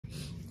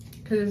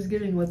Because it's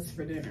giving what's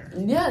for dinner.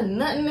 Yeah,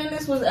 nothing in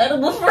this was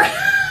edible for.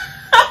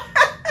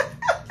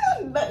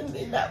 Nothing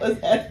in that was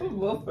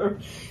edible for.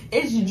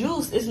 It's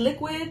juice. It's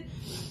liquid,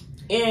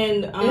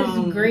 and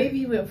it's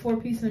gravy with 4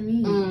 pieces of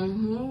meat.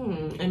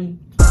 And.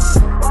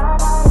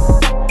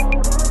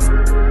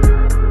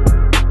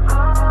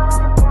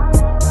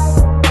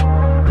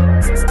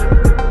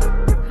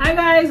 Hi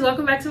guys,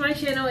 welcome back to my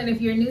channel, and if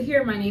you're new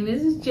here, my name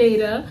is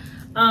Jada.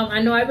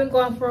 I know I've been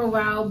gone for a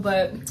while,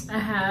 but I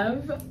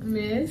have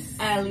Miss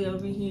Allie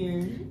over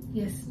here.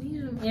 Yes,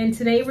 ma'am. And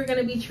today we're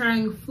gonna be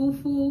trying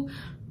Fufu.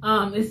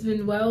 It's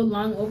been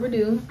long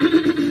overdue.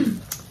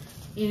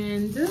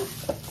 And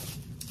this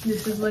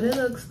is what it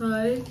looks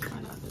like.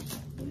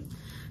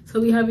 So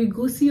we have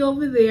egusi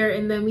over there,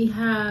 and then we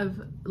have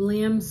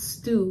lamb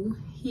stew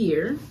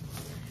here.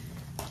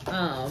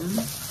 And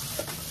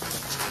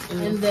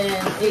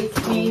then it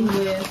came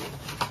with.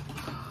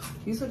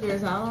 You took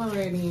yours out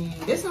already.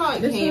 This how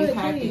it came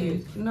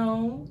packaged.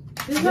 No.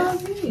 This how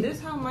it came. This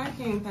how mine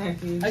came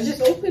packaged. I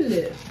just opened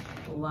it.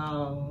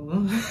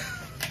 Wow.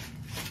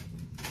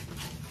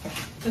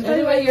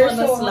 Anyway, you're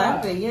so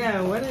hot.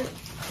 Yeah, what is...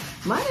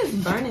 Mine is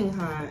burning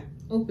hot.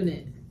 Open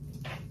it.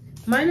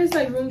 Mine is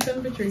like room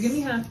temperature. Give me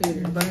half of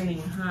it.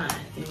 Burning hot.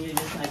 And you're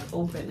just like,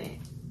 open it.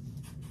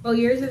 Oh,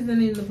 yours isn't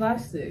in the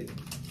plastic.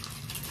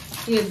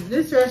 Yeah,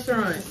 this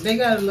restaurant, they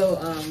got a little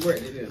work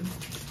to do.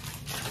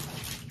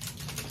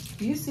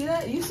 You see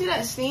that? You see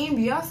that steam?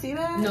 Do y'all see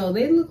that? No,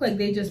 they look like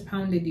they just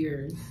pounded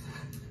yours.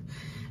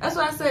 That's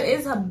why I said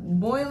it's a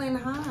boiling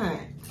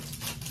hot.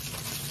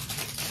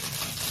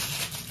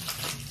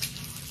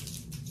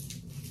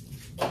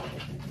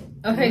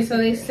 Okay, so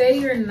they say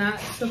you're not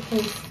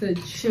supposed to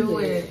chew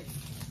it.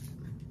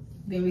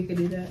 Then we could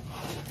do that.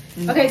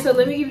 Okay, so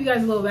let me give you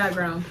guys a little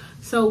background.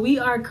 So we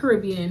are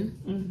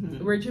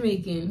Caribbean. We're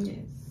Jamaican. Yes.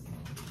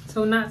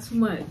 So not too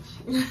much,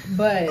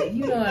 but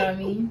you know what I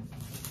mean.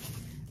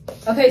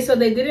 Okay, so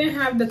they didn't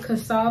have the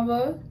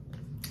cassava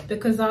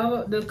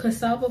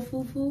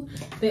fufu.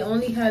 They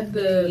only had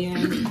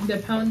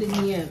the pounded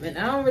yam, and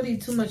I don't really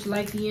too much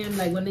like yam.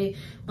 Like when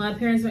my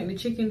parents make the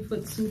chicken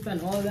foot soup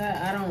and all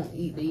that, I don't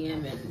eat the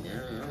yam. And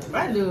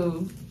I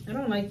do. I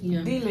don't like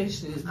yam.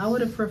 Delicious. I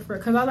would have preferred,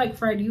 because I like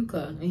fried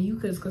yuca, and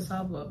yuca is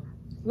cassava.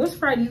 What's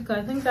fried yuca?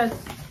 I think that's.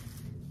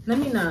 Let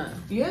me not.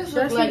 Yours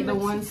look like the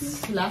one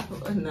slap.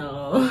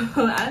 No,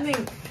 I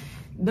think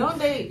don't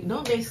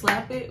they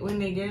slap it when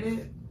they get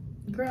it?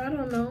 Girl, I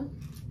don't know.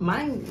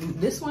 Mine,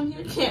 this one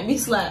here can't be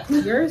slapped.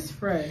 Yours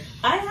fresh.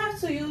 I have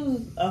to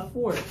use a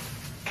fork.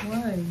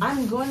 Why?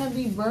 I'm gonna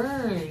be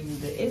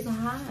burned. It's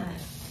hot.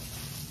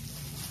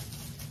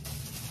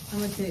 I'm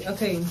gonna take.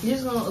 Okay, you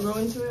just gonna go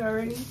into it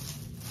already?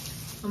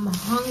 I'm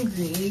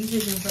hungry. You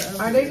taking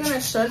forever. Are they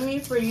gonna shun me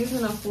for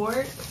using a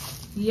fork?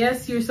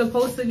 Yes, you're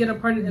supposed to get a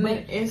part of it.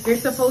 But it's you're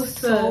supposed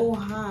to. So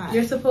hot.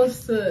 You're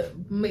supposed to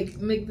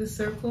make the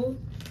circle.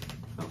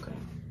 Okay.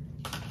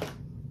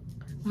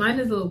 Mine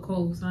is a little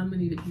cold, so I'm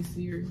gonna need to be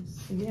serious.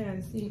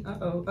 Yeah. See. Uh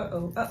oh.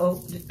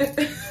 I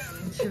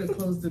should have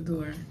closed the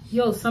door.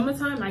 Yo,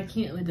 summertime, I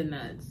can't with the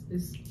nuts.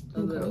 It's a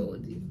little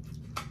oldie.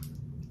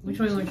 Which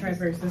one you want to try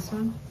first? This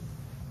one?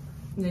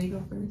 There you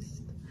go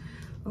first.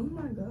 Oh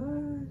my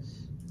gosh.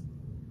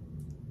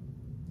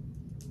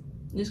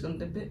 You're just gonna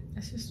dip it?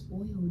 That's just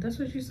oil. That's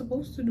what you're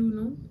supposed to do,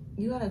 no?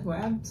 You gotta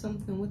grab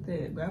something with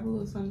it. Grab a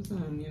little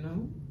something, you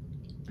know?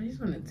 I just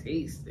want to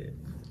taste it.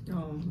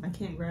 Oh, I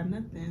can't grab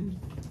nothing.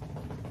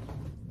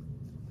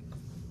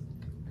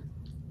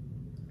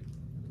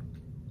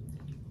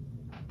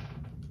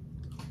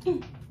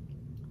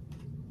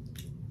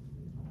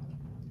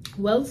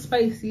 Well,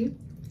 spicy,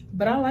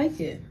 but I like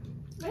it.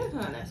 It's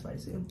not that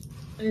spicy.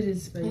 It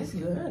is spicy. It's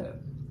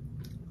good.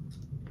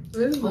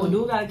 It's Oh,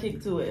 do got a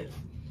kick to it.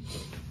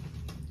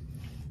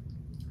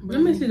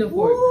 Let me see the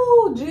fork.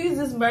 Ooh,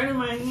 Jesus, burning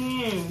my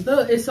hand.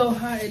 Look, it's so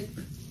hot. It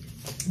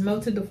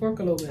melted the fork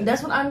a little bit.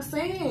 That's what I'm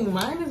saying.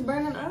 Mine is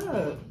burning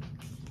up.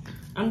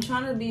 I'm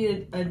trying to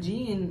be a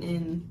G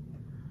and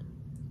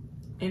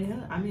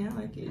I mean, I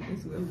like it.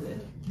 It's real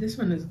good. This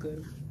one is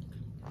good.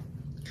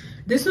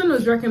 This one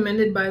was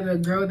recommended by the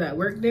girl that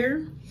worked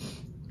there.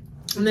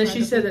 And then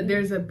she said that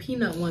there's a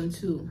peanut one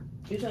too.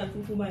 You try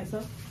Fufu by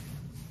itself?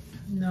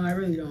 No, I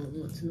really don't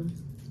want to.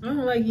 I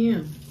don't like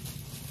yam.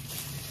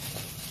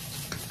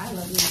 I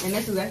love it. And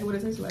that's exactly what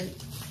it tastes like.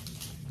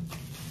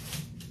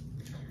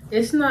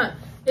 It's not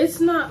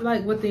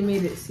like what they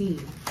made it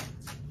seem.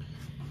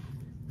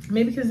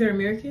 Maybe because they're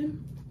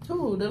American?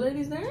 Who, the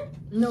ladies there?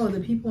 No, the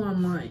people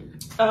online.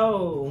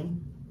 Oh.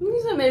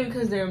 You said maybe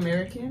because they're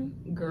American?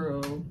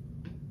 Girl.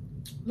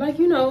 Like,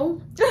 you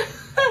know,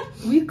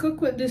 we cook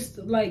with this,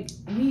 like,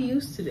 we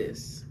used to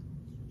this.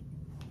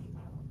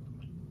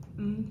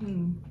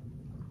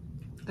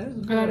 That's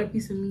good. I got a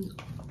piece of meat.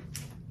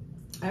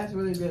 That's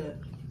really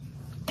good.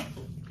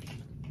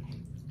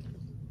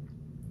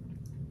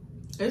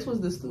 This was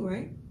the stew,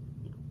 right?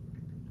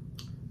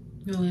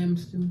 No, lamb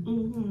stew.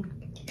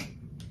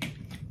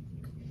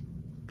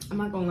 I'm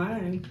not gonna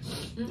lie.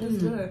 It's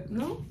good.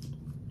 No?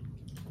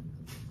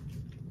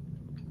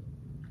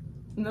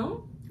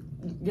 No?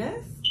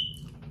 Yes?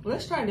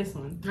 Let's try this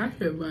one. That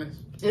shit was.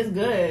 It's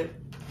good.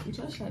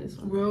 Let's try this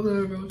one. Real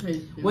good, real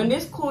tasty. When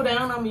this cool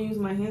down, I'm gonna use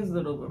my hands a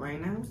little bit right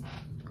now.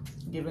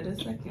 Give it a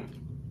second.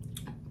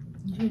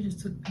 You just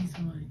took a piece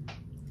of mine.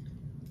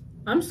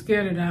 I'm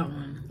scared of that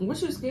one.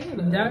 What you scared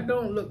of? That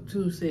don't look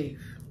too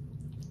safe.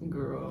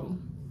 Girl.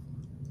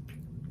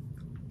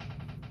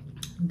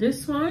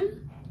 This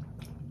one?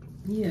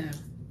 Yeah.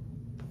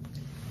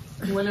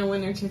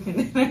 Winner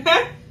chicken.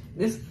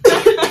 This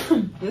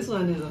this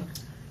one is a...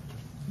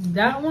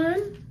 That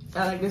one?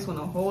 I like this one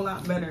a whole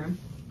lot better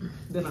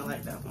than I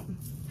like that one.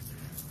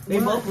 They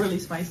both really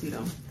spicy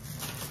though.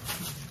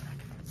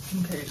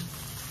 Okay.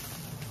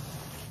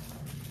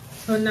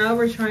 So now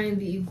we're trying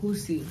the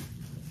igusi.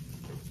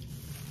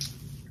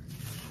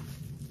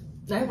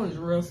 That one's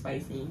real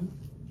spicy.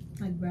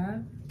 Like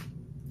that?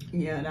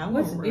 Yeah, that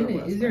What's one's in real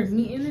it? Is there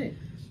meat in it?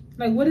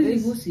 Like, what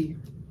is igusi?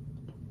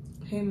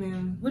 Hey,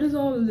 man. What is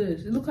all of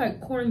this? It looks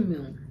like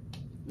cornmeal.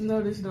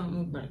 No, this don't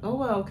look like... Oh,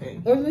 well, okay.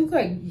 Or it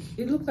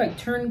looks like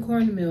turned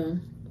cornmeal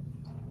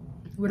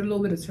with a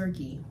little bit of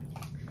turkey.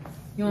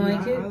 You don't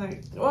like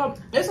it? Well,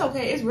 it's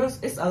okay. It's real.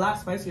 It's a lot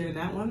spicier than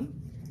that one.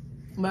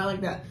 But I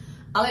like that.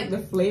 I like the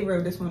flavor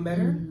of this one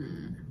better.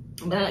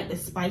 Mm-hmm. But I like the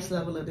spice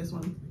level of this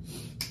one.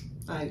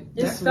 Like,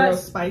 that's real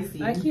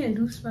spicy. I can't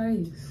do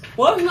spice.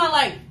 Well, it's not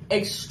like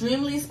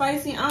extremely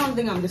spicy. I don't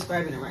think I'm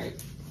describing it right.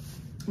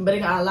 But it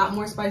got a lot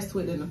more spice to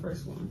it than the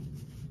first one.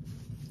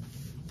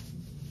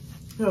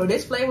 So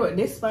this flavor,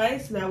 this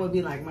spice, that would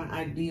be like my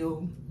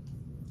ideal.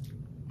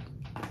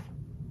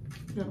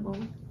 You got a bowl?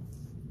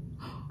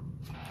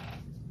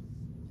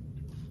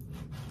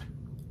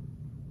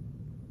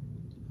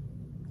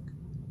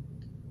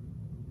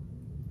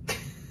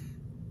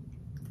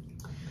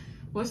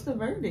 What's the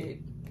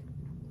verdict?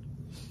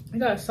 I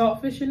got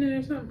saltfish in it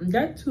or something.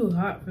 That's too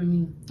hot for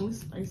me.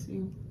 It's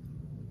spicy.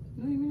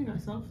 What do you mean it got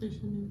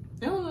saltfish in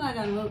it? It don't look like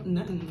I love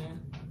nothing in there.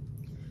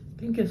 I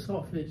think it's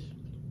saltfish.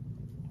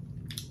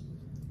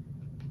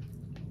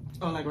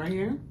 Oh, like right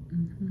here?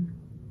 Mm-hmm.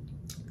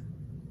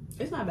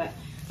 It's not bad.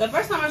 The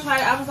first time I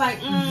tried it, I was like,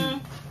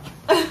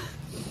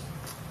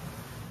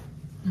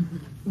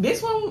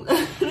 This one,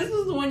 this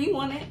was the one you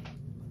wanted.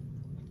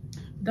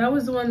 That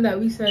was the one that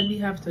we said we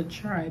have to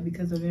try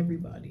because of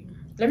everybody.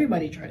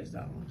 Everybody tries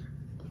that one.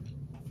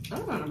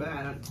 That's not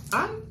bad.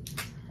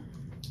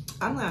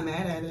 I'm not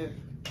mad at it,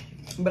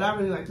 but I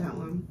really like that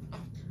one.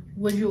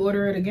 Would you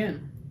order it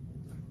again?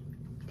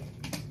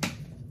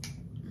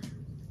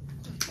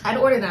 I'd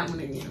order that one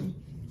again.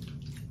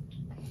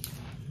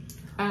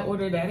 I'd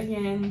order that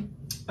again.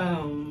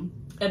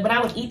 But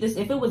I would eat this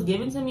if it was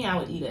given to me. I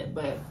would eat it,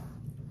 but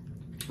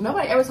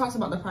nobody ever talks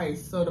about the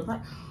price. So the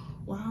price.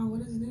 Wow,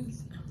 what is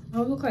this?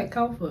 Oh, it looks like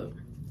cow foot.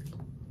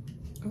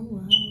 Oh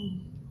wow,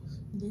 it's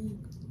big.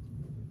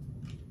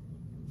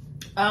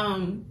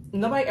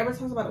 Nobody ever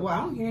talks about it. Well, I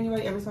don't hear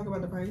anybody ever talk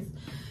about the price.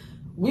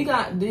 We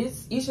got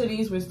this. Each of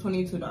these was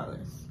 $22,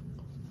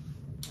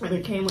 and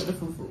it came with the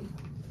fufu.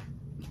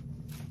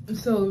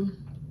 So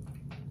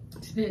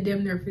spent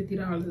damn near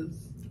 $50.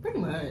 Pretty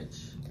much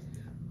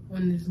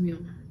on this meal.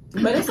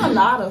 But it's a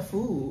lot of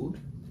food.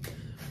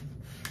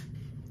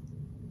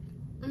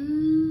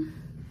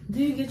 Do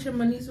you get your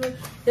money's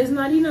worth? There's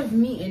not enough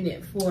meat in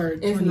it for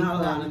It's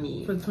not a lot of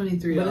meat. For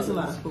 $23. But it's a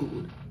lot of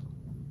food.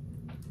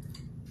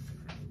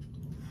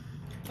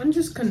 I'm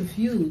just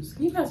confused.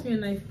 Can you pass me a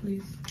knife,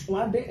 please?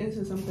 Well, I bit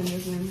into something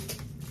this one.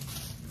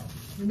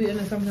 You bit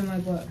into something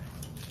like what?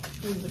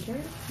 This is a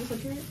carrot? This a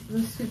carrot?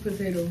 This is sweet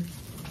potato.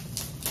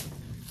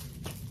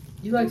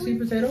 You like sweet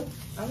potato?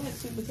 I like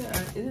sweet potato.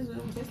 It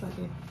doesn't taste like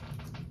it.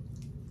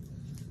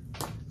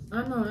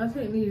 I know. I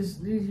think these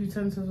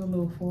utensils are a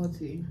little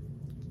faulty.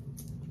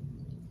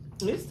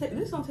 This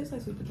don't taste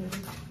like sweet potato.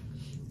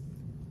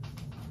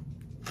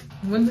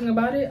 One thing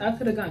about it, I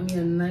could have got me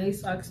a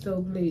nice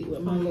oxtail plate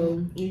with my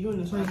little. You're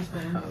doing this right.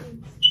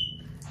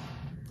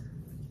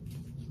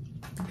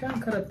 I'm trying to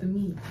cut up the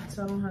meat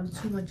so I don't have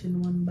too much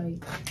in one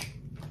bite.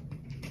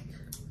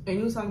 And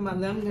you was talking about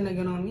them gonna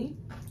get on me,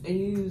 and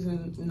you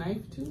using a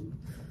knife too.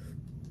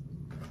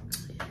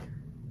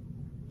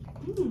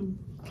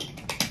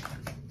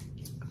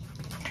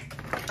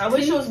 I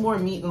wish there was more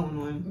meat going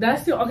on.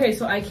 That's the okay.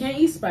 So I can't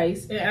eat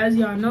spice, and as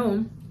y'all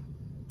know,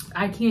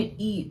 I can't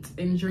eat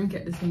and drink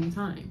at the same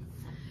time.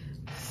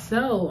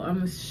 So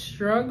I'm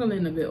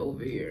struggling a bit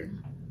over here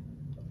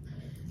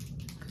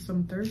because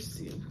I'm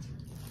thirsty.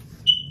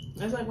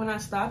 It's like when I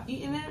stop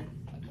eating it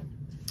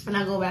and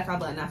I go back, I'll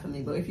be like, not for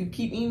me. But if you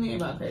keep eating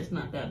it, okay, it's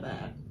not that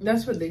bad.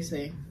 That's what they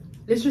say.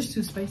 It's just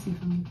too spicy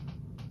for me.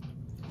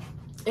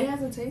 It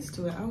has a taste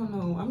to it. I don't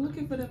know. I'm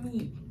looking for the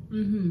meat.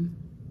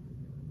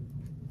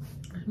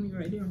 Meat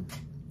right there.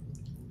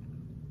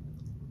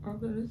 Oh,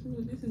 this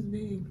is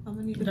big. I'm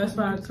gonna need to. That's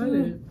why I cut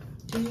it.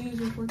 Can you use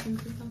your fork and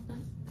stuff like that?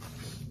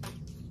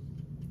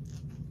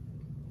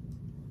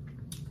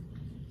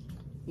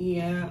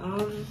 Yeah.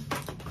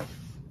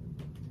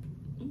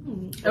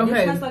 Okay.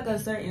 This has like a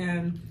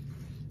certain.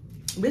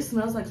 This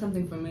smells like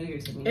something familiar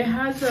to me. It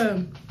has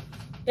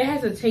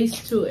a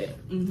taste to it.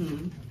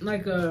 Mm-hmm.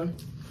 Like a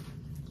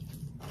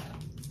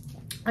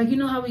Like, you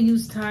know how we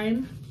use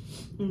thyme?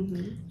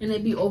 And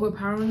it be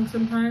overpowering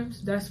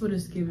sometimes? That's what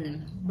it's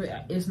giving.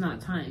 But it's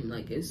not thyme.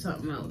 Like, it's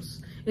something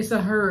else. It's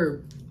a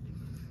herb.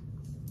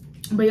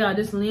 But yeah,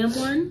 this lamb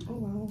one, oh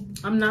wow.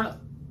 I'm not,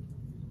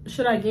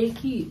 should I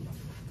gatekeep?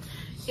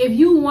 If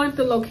you want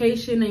the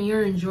location and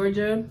you're in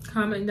Georgia,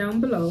 comment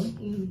down below.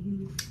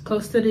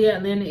 Close to the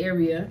Atlanta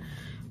area.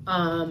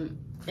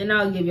 And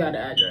I'll give y'all the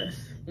address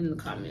in the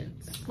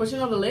comments. But you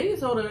know, the lady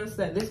told us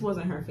that this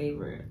wasn't her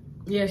favorite.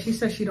 Yeah, she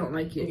said she don't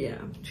like it. Yeah.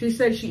 She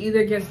said she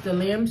either gets the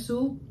lamb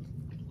soup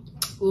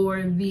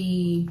or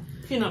the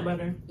peanut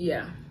butter.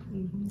 Yeah.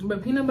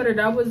 But peanut butter,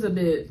 that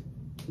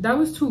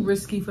was too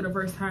risky for the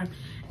first time.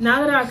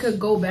 Now that I could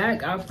go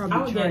back, I'll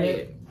probably try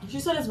it. She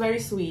said it's very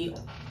sweet.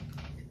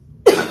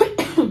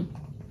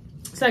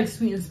 It's like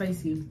sweet and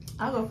spicy.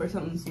 I'll go for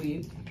something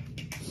sweet.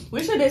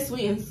 We should do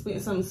something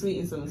sweet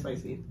and something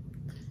spicy.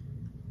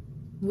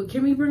 What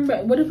can we bring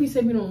back? What if we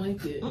say we don't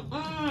like it?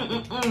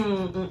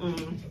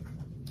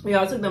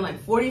 Yeah, it took them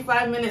like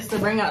 45 minutes to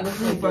bring out the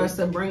food for us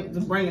to bring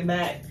it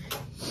back.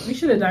 We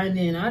should have dined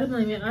in. I'd have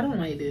been like, I don't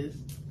like this.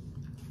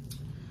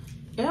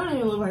 It don't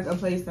even look like a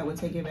place that would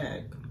take it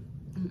back.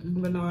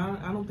 But no,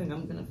 I don't think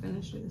I'm gonna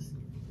finish this.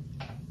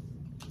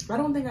 I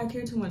don't think I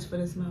care too much for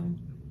the smell.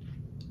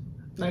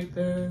 Like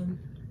the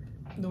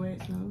way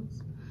it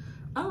smells.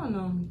 I don't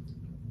know.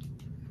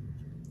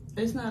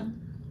 It's not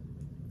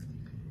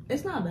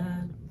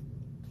bad.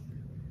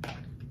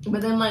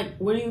 But then like,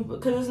 what do you?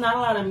 Because it's not a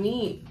lot of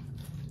meat.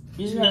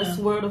 You just gotta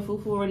swirl the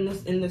fufu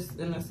in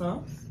the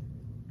sauce.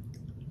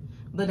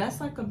 But that's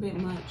like a bit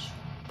much.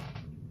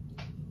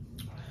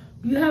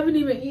 You haven't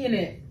even eaten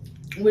it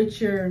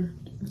with your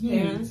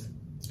hands.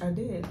 I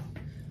did.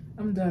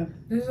 I'm done.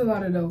 There's a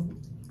lot of dough,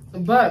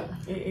 but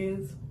it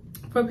is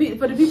for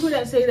the people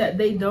that say that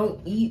they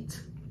don't eat,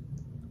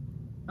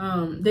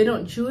 they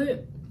don't chew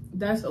it.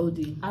 That's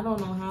OD. I don't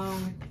know how.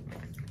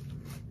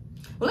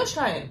 Well, let's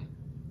try it.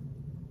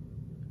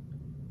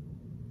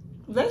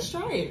 Let's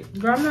try it.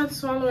 Girl, I'm not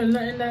swallowing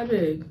nothing that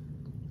big.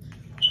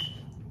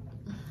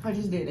 I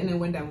just did, and it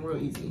went down real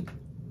easy.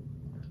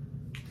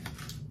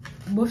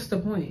 What's the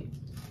point?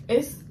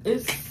 It's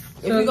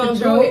if you're gonna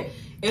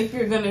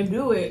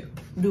do it,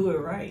 do it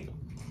right.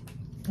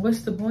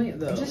 What's the point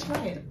though? Just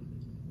try it.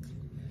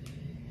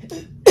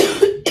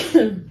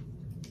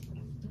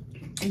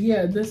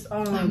 Yeah, this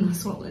I'm not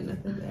swallowing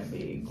nothing that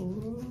big,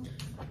 girl.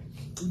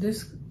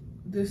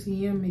 This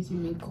yam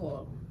making me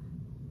cough.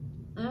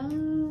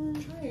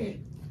 Try it.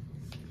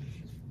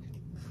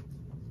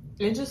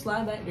 It just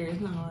slide back there.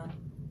 It's not hard.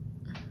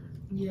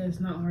 Yeah, it's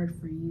not hard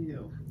for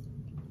you,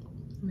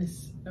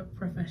 Miss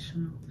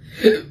Professional.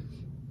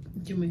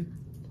 Give me.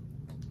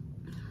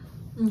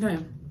 Okay.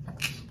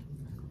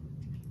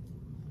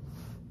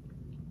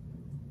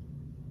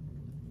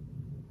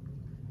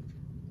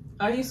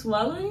 Are you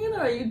swallowing it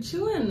or are you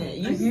chewing it?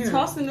 You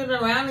tossing it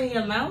around in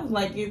your mouth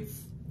like it's...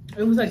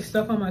 It was like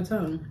stuck on my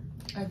tongue.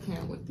 I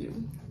can't with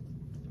you.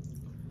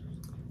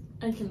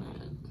 I cannot.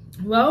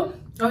 Well,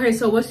 okay,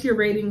 so what's your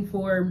rating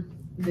for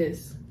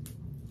this?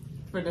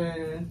 For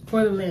the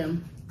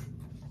lamb?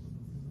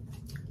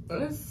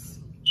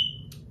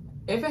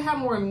 If it had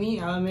more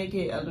meat, I would make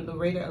it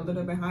rate it a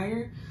little bit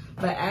higher.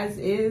 But as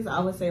is, I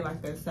would say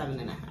like a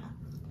 7.5.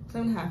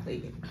 7.5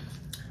 maybe.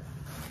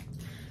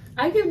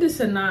 I give this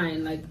a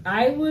 9. Like,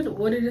 I would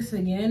order this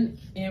again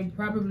and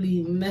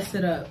probably mess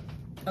it up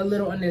a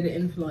little under the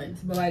influence.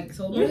 But like,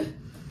 sober?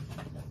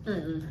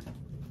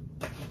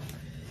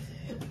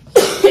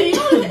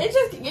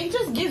 It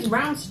just gives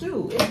brown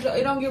stew.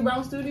 It don't give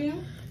brown stew to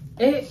you?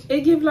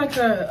 It gives like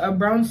a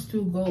brown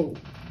stew goat.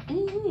 I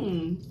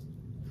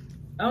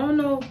don't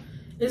know.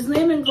 Is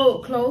lamb and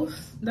goat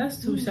close?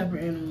 That's two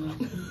separate animals.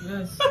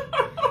 Yes.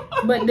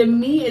 But the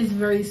meat is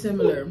very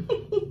similar.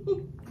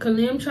 Cause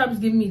lamb chops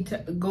give me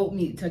goat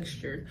meat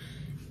texture.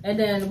 And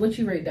then what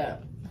you rate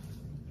that?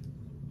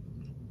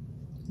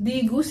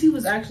 The goosey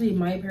was actually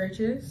my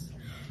purchase.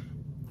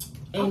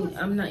 And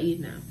I'm not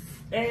eating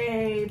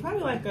that.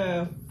 Probably like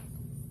a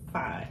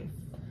 5.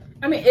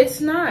 I mean,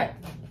 it's not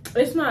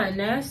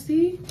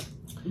nasty,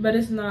 but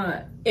it's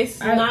not. It's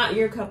not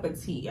your cup of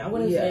tea. I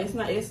wouldn't say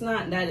it's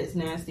not that it's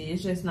nasty.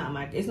 It's just not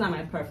my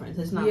preference.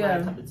 It's not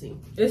my cup of tea.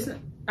 It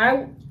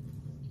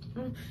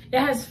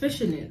has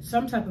fish in it,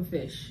 some type of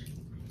fish.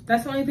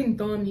 That's the only thing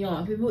throwing me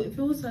off. If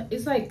it was like,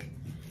 it's like,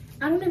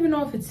 I don't even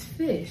know if it's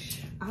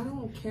fish. I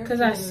don't care.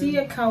 Cause I see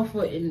a cow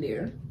foot in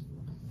there.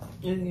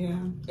 Yeah,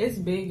 it's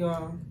big,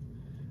 y'all.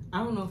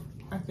 I don't know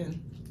if I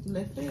can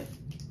lift it.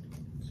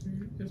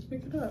 Just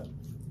pick it up.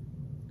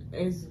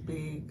 It's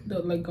big.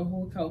 Like a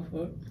whole cow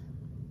foot.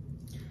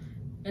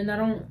 And I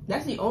don't.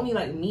 That's the only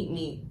like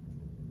meat.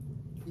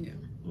 Yeah.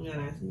 Yeah,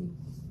 I see.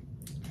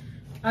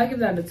 I give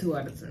that a 2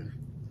 out of 10.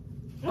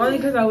 Only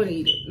because I wouldn't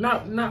eat it.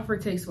 Not for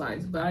taste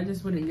wise, but I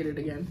just wouldn't get it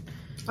again.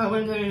 I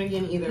wouldn't get it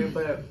again either,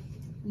 but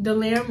the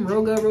lamb,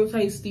 real good, real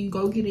tasty.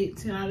 Go get it.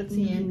 10 out of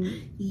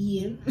 10.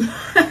 Yeah.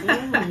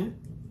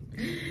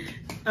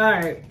 All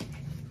right.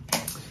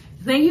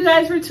 Thank you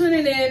guys for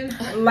tuning in.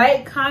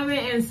 Like,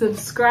 comment, and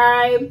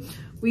subscribe.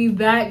 We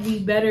back, we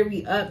better,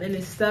 we up, and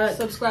it's stuck.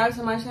 Subscribe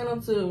to my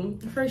channel too.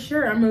 For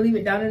sure. I'm gonna leave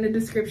it down in the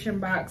description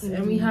box.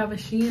 And we have a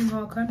Shein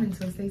haul coming,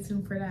 so stay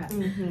tuned for that.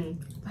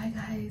 Bye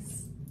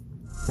guys.